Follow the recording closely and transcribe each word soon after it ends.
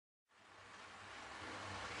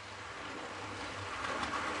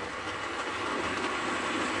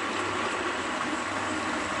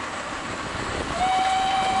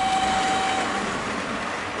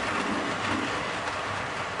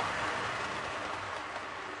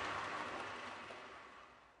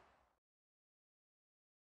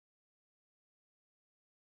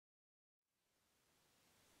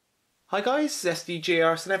Hi guys, it's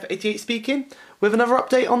GWR88 speaking with another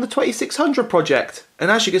update on the 2600 project,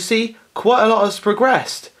 and as you can see quite a lot has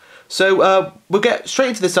progressed. So we'll get straight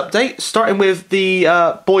into this update, starting with the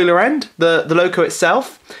boiler end, the loco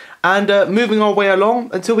itself, and moving our way along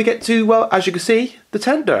until we get to, well, as you can see, the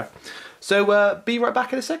tender. So be right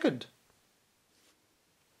back in a second.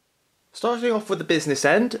 Starting off with the business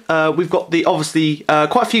end, we've got obviously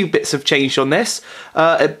quite a few bits have changed on this.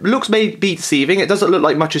 It looks maybe deceiving. It doesn't look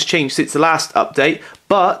like much has changed since the last update,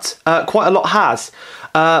 but quite a lot has.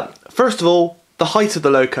 First of all, the height of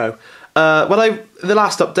the loco. The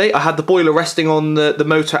last update, I had the boiler resting on the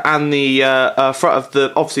motor and the front of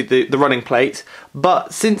the running plate.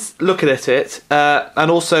 But since looking at it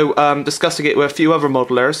and also discussing it with a few other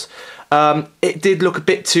modelers, it did look a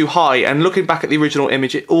bit too high, and looking back at the original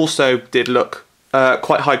image, it also did look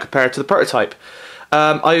quite high compared to the prototype.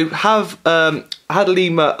 I have had a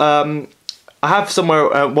Lima. I have somewhere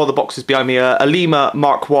one of the boxes behind me a Lima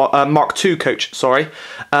Mark II coach. Sorry,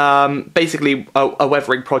 basically a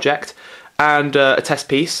weathering project and a test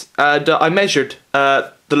piece, and I measured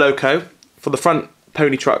the loco for the front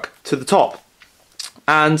pony truck to the top.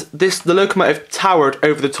 And the locomotive towered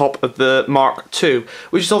over the top of the Mark II,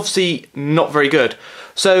 which is obviously not very good.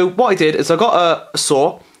 So what I did is I got a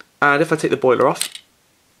saw, and if I take the boiler off,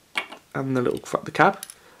 and the little front of the cab,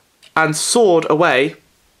 and sawed away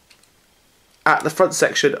at the front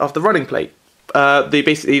section of the running plate.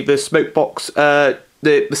 Basically the smoke box, the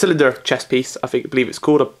cylinder chest piece, I believe it's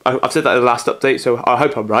called. I've said that in the last update, so I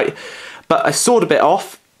hope I'm right. But I sawed a bit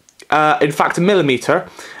off, in fact a millimetre,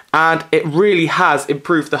 and it really has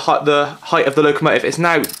improved the height of the locomotive. It's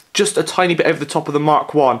now just a tiny bit over the top of the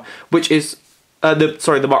Mark I, which is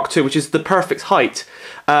the Mark II, which is the perfect height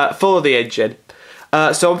for the engine.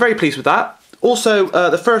 So I'm very pleased with that. Also,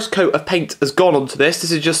 the first coat of paint has gone onto this.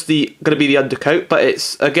 This is just going to be the undercoat, but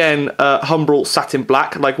it's again Humbrol satin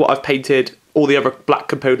black, like what I've painted all the other black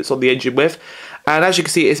components on the engine with. And as you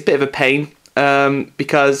can see, it's a bit of a pain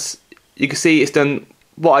because you can see it's done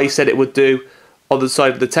what I said it would do on the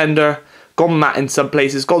side of the tender, gone matte in some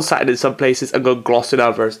places, gone satin in some places, and gone gloss in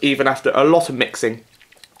others, even after a lot of mixing.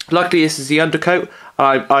 Luckily this is the undercoat.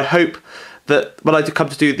 I hope that when I come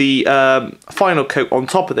to do the final coat on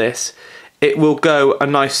top of this, it will go a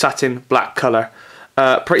nice satin black colour,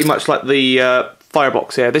 pretty much like the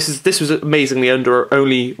firebox here. This was amazingly under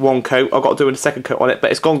only one coat. I've got to do a second coat on it,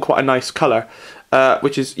 but it's gone quite a nice colour,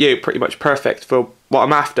 which is pretty much perfect for what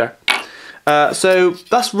I'm after. So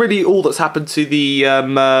that's really all that's happened to the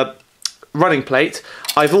running plate.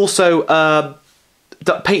 I've also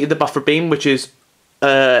painted the buffer beam, which is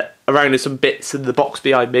around some bits in the box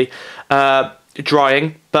behind me,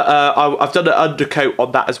 drying. But I've done an undercoat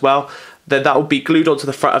on that as well. Then that will be glued onto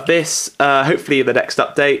the front of this, hopefully in the next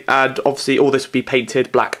update, and obviously all this will be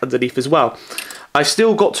painted black underneath as well. I've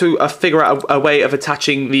still got to figure out a way of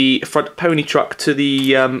attaching the front pony truck to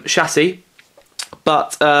the chassis.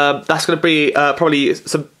 But that's going to be probably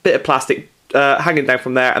some bit of plastic hanging down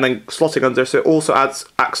from there and then slotting under, so it also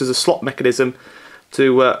acts as a slot mechanism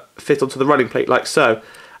to fit onto the running plate like so.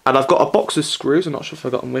 And I've got a box of screws. I'm not sure if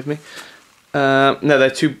I've got them with me. No,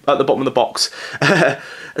 they're two at the bottom of the box.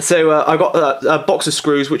 So I've got a box of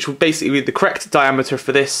screws which will basically be the correct diameter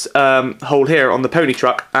for this hole here on the pony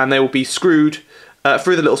truck, and they will be screwed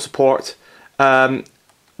through the little support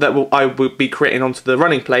that I will be creating onto the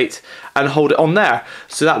running plate and hold it on there.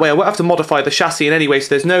 So that way I won't have to modify the chassis in any way, so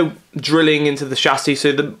there's no drilling into the chassis,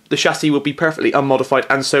 so the chassis will be perfectly unmodified,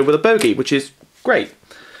 and so will the bogie, which is great.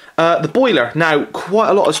 The boiler, now quite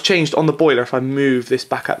a lot has changed on the boiler. If I move this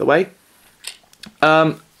back out the way,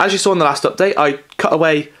 as you saw in the last update, I cut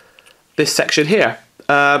away this section here,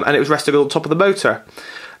 and it was resting on top of the motor.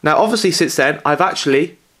 Now obviously since then I've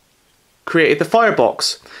actually created the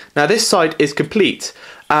firebox. Now this side is complete,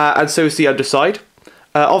 and so is the underside.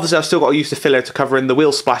 Obviously I've still got to use the filler to cover in the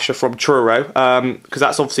wheel splasher from Truro, because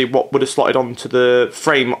that's obviously what would have slotted onto the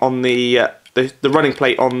frame on the running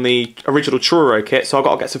plate on the original Truro kit, so I've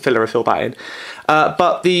got to get some filler to fill that in.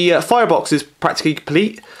 But the firebox is practically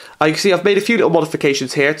complete. You can see I've made a few little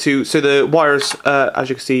modifications here so the wires, as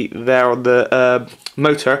you can see there on the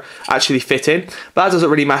motor, actually fit in, but that doesn't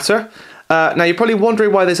really matter. Now you're probably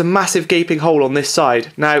wondering why there's a massive gaping hole on this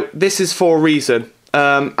side. Now this is for a reason.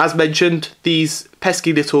 As mentioned, these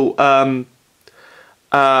pesky little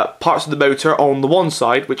parts of the motor on the one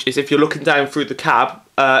side, which is if you're looking down through the cab,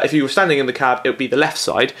 if you were standing in the cab, it would be the left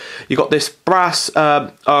side. You've got this brass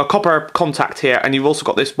copper contact here, and you've also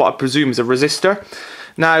got this, what I presume is a resistor.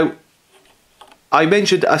 Now, I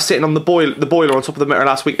mentioned sitting on the boiler on top of the motor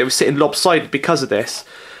last week. They were sitting lopsided because of this.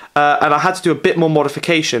 and I had to do a bit more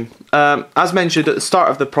modification. As mentioned at the start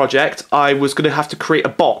of the project, I was going to have to create a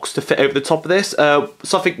box to fit over the top of this,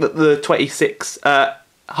 something that the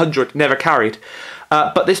 2600 never carried.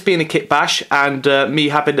 But this being a kit bash and me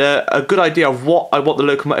having a good idea of what I want the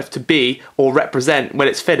locomotive to be or represent when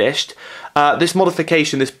it's finished, this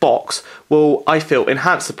modification, this box, will, I feel,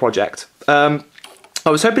 enhance the project. I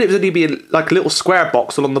was hoping it was only be like a little square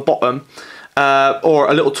box along the bottom, or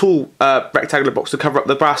a little tall rectangular box to cover up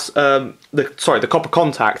the brass, the copper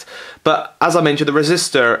contact. But as I mentioned, the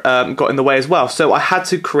resistor got in the way as well. So I had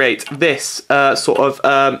to create this sort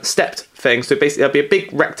of stepped thing. So basically, it'll be a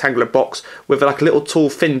big rectangular box with like a little tall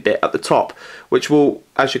thin bit at the top, which will,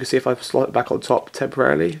 as you can see, if I slide it back on top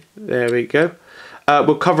temporarily, there we go.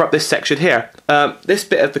 Will cover up this section here. This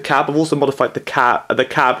bit of the cab, I've also modified the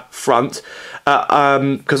cab front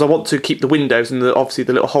because I want to keep the windows and obviously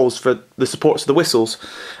the little holes for the supports of the whistles.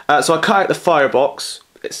 So I cut out the firebox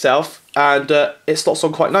itself, and it slots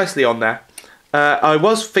on quite nicely on there. I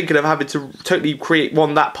was thinking of having to totally create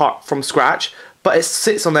that part from scratch, but it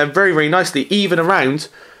sits on there very, very nicely, even around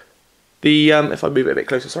the, if I move it a bit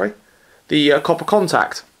closer, sorry, the copper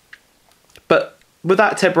contact. But with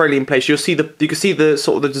that temporarily in place, you can see the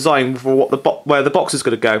sort of the design for what where the box is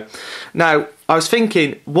going to go. Now, I was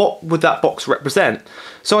thinking, what would that box represent?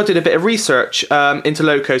 So I did a bit of research into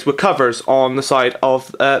locos with covers on the side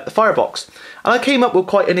of the firebox, and I came up with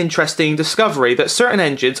quite an interesting discovery that certain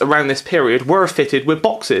engines around this period were fitted with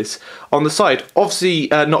boxes on the side. Obviously,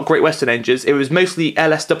 not Great Western engines; it was mostly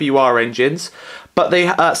LSWR engines, but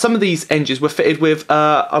they some of these engines were fitted with,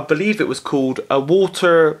 I believe it was called a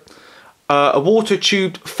water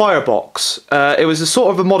tubed firebox. It was a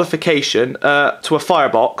sort of a modification to a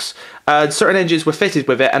firebox. Certain engines were fitted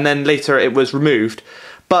with it, and then later it was removed.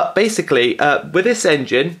 But basically, with this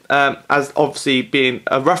engine, as obviously being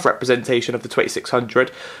a rough representation of the 2600,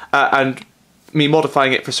 and me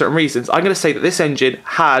modifying it for certain reasons, I'm going to say that this engine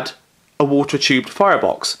had a water tubed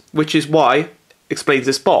firebox, which is why explains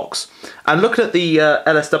this box. And looking at the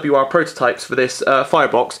LSWR prototypes for this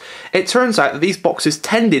firebox, it turns out that these boxes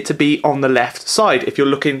tended to be on the left side if you're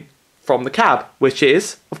looking from the cab, which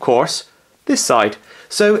is, of course, this side.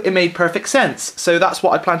 So it made perfect sense. So that's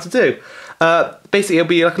what I plan to do. Basically, it'll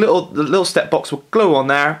be like a little step box will glow on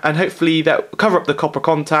there, and hopefully that will cover up the copper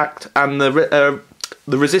contact and the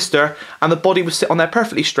resistor, and the body will sit on there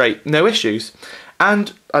perfectly straight, no issues.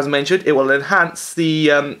 And as I mentioned, it will enhance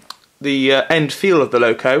the end feel of the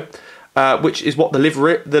loco, which is what the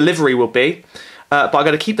livery will be. But I'm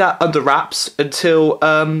going to keep that under wraps until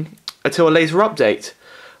a later update.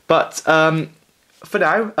 But for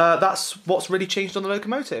now, that's what's really changed on the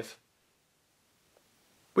locomotive.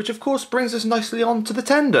 Which of course brings us nicely on to the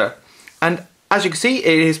tender. And as you can see,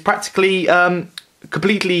 it is practically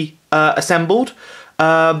completely assembled.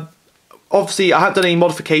 Obviously, I haven't done any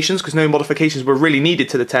modifications because no modifications were really needed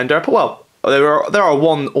to the tender. But well, there are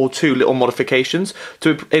one or two little modifications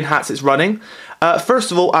to enhance its running.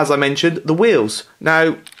 First of all, as I mentioned, the wheels.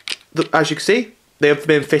 Now, as you can see, they have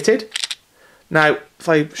been fitted. Now, if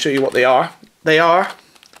I show you what they are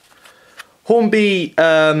Hornby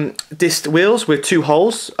disc wheels with 2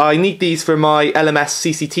 holes. I need these for my LMS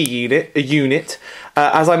CCT unit.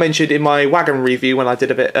 As I mentioned in my wagon review when I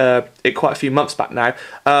did it quite a few months back now,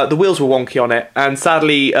 the wheels were wonky on it, and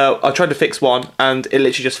sadly I tried to fix one and it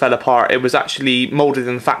literally just fell apart. It was actually moulded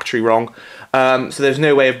in the factory wrong, so there's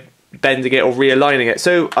no way of bending it or realigning it.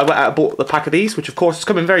 So I went out and bought the pack of these, which of course is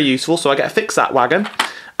coming very useful, so I get to fix that wagon.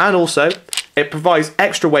 And also, it provides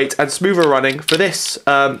extra weight and smoother running for this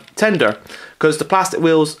tender, because the plastic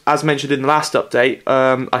wheels, as mentioned in the last update,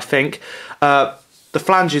 I think, the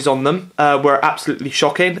flanges on them were absolutely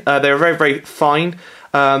shocking. They were very, very fine.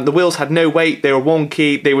 The wheels had no weight, they were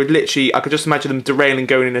wonky, they would literally, I could just imagine them derailing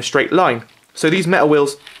going in a straight line. So these metal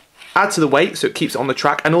wheels add to the weight, so it keeps it on the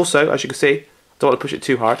track, and also, as you can see, don't want to push it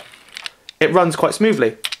too hard, it runs quite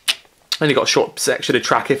smoothly. Only got a short section of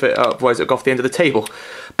track if otherwise it'll go off the end of the table.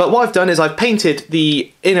 But what I've done is I've painted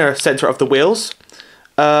the inner centre of the wheels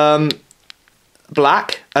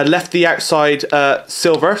black and left the outside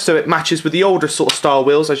silver, so it matches with the older sort of style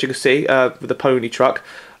wheels, as you can see, with the pony truck,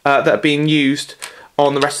 that are being used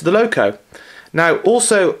on the rest of the loco. Now,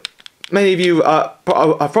 also, many of you have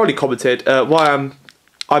probably commented why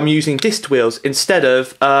I'm using disc wheels instead of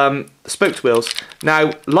spoked wheels.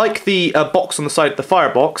 Now, like the box on the side of the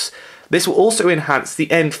firebox, this will also enhance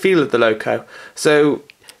the end feel of the loco. So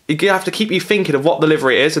you have to keep you thinking of what the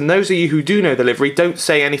livery is, and those of you who do know the livery, don't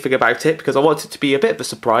say anything about it because I want it to be a bit of a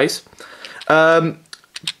surprise.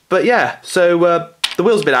 But yeah, so the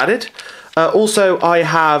wheels have been added. Also, I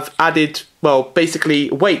have added, well, basically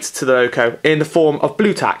weight to the loco in the form of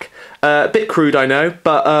blue tack. A bit crude, I know,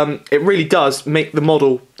 but it really does make the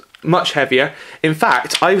model much heavier. In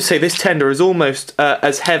fact, I would say this tender is almost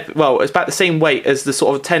as heavy, well, it's about the same weight as the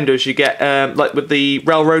sort of tenders you get like with the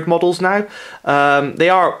railroad models now. They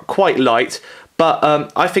are quite light, but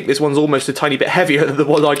I think this one's almost a tiny bit heavier than the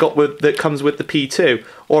one I got with that comes with the P2,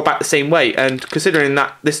 or about the same weight. And considering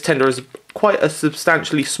that this tender is quite a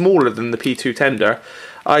substantially smaller than the P2 tender,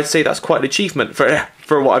 I'd say that's quite an achievement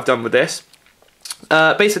for what I've done with this.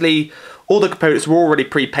 Basically, all the components were already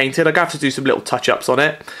pre-painted. I'm going to have to do some little touch-ups on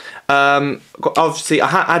it. Obviously, I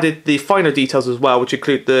added the finer details as well, which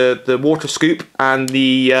include the water scoop and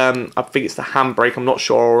the, I think it's the handbrake, I'm not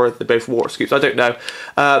sure, or they're both water scoops, I don't know.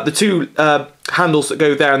 The two handles that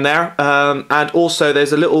go there and there, and also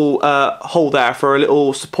there's a little hole there for a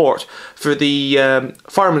little support for the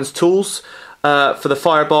fireman's tools, for the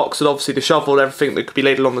firebox, and obviously the shovel and everything that could be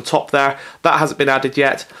laid along the top there. That hasn't been added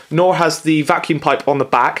yet, nor has the vacuum pipe on the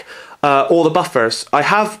back. Or the buffers. I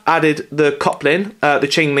have added the coupling, the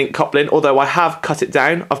chain link coupling, although I have cut it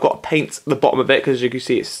down. I've got to paint the bottom of it because, as you can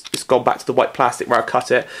see, it's gone back to the white plastic where I cut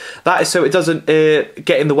it. That is so it doesn't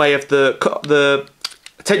get in the way of the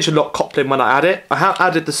tension lock coupling when I add it. I have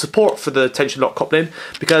added the support for the tension lock coupling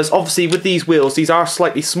because obviously with these wheels, these are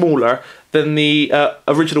slightly smaller than the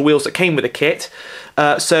original wheels that came with the kit,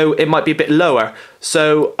 so it might be a bit lower.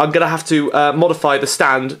 So I'm gonna have to modify the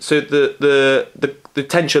stand so the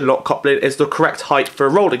tension lock coupling is the correct height for a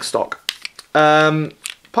rolling stock.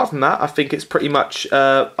 Apart from that, I think it's pretty much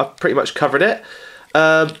I've pretty much covered it.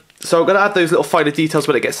 So I'm gonna add those little finer details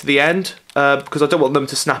when it gets to the end because I don't want them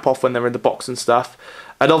to snap off when they're in the box and stuff.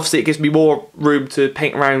 And obviously it gives me more room to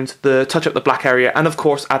paint around touch up the black area, and of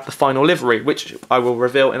course add the final livery, which I will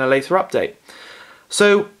reveal in a later update.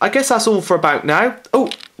 So I guess that's all for about now.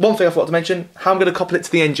 Oh, one thing I forgot to mention, how I'm going to couple it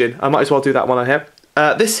to the engine. I might as well do that one on here.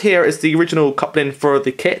 This here is the original coupling for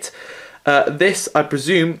the kit. This, I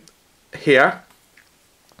presume, here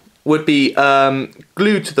would be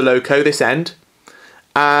glued to the loco, this end,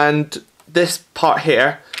 and this part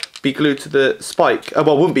here be glued to the spike.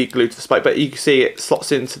 Well, it wouldn't be glued to the spike, but you can see it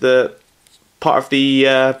slots into the part of the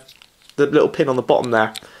little pin on the bottom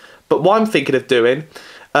there. But what I'm thinking of doing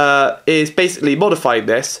is basically modifying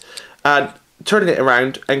this and turning it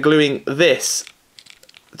around and gluing this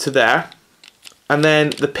to there, and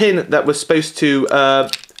then the pin that was supposed to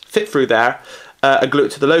fit through there and glue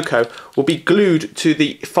it to the loco will be glued to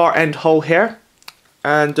the far end hole here.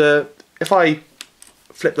 And if I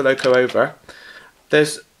flip the loco over,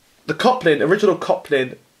 there's the coupling, original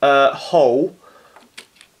coupling hole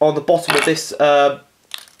on the bottom of this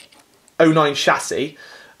 09 chassis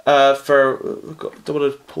for, don't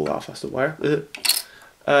want to pull that off, that's the wire. You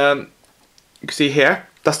can see here,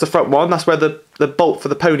 that's the front one, that's where the bolt for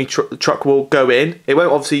the pony truck will go in. It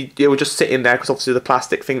won't obviously, it will just sit in there because obviously the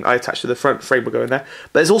plastic thing I attached to the front frame will go in there.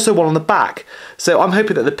 But there's also one on the back, so I'm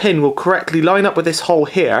hoping that the pin will correctly line up with this hole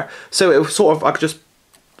here, so it will sort of, I could just,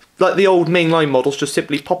 like the old mainline models, just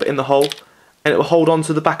simply pop it in the hole and it will hold on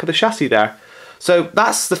to the back of the chassis there. So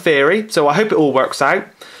that's the theory, so I hope it all works out.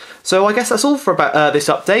 So I guess that's all for about this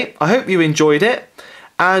update. I hope you enjoyed it,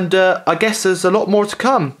 and I guess there's a lot more to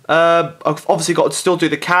come. I've obviously got to still do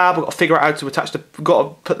the cab, I've got to figure out how to attach got to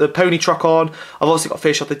put the pony truck on, I've obviously got to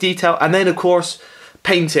finish off the detail, and then of course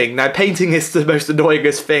painting. Now painting is the most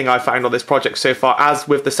annoyingest thing I found on this project so far, as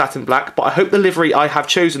with the satin black, but I hope the livery I have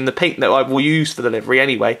chosen, the paint that I will use for the livery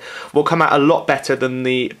anyway, will come out a lot better than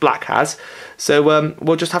the black has. So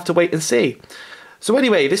we'll just have to wait and see. So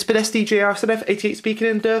anyway, this has been SDJR88 speaking,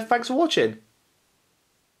 and thanks for watching.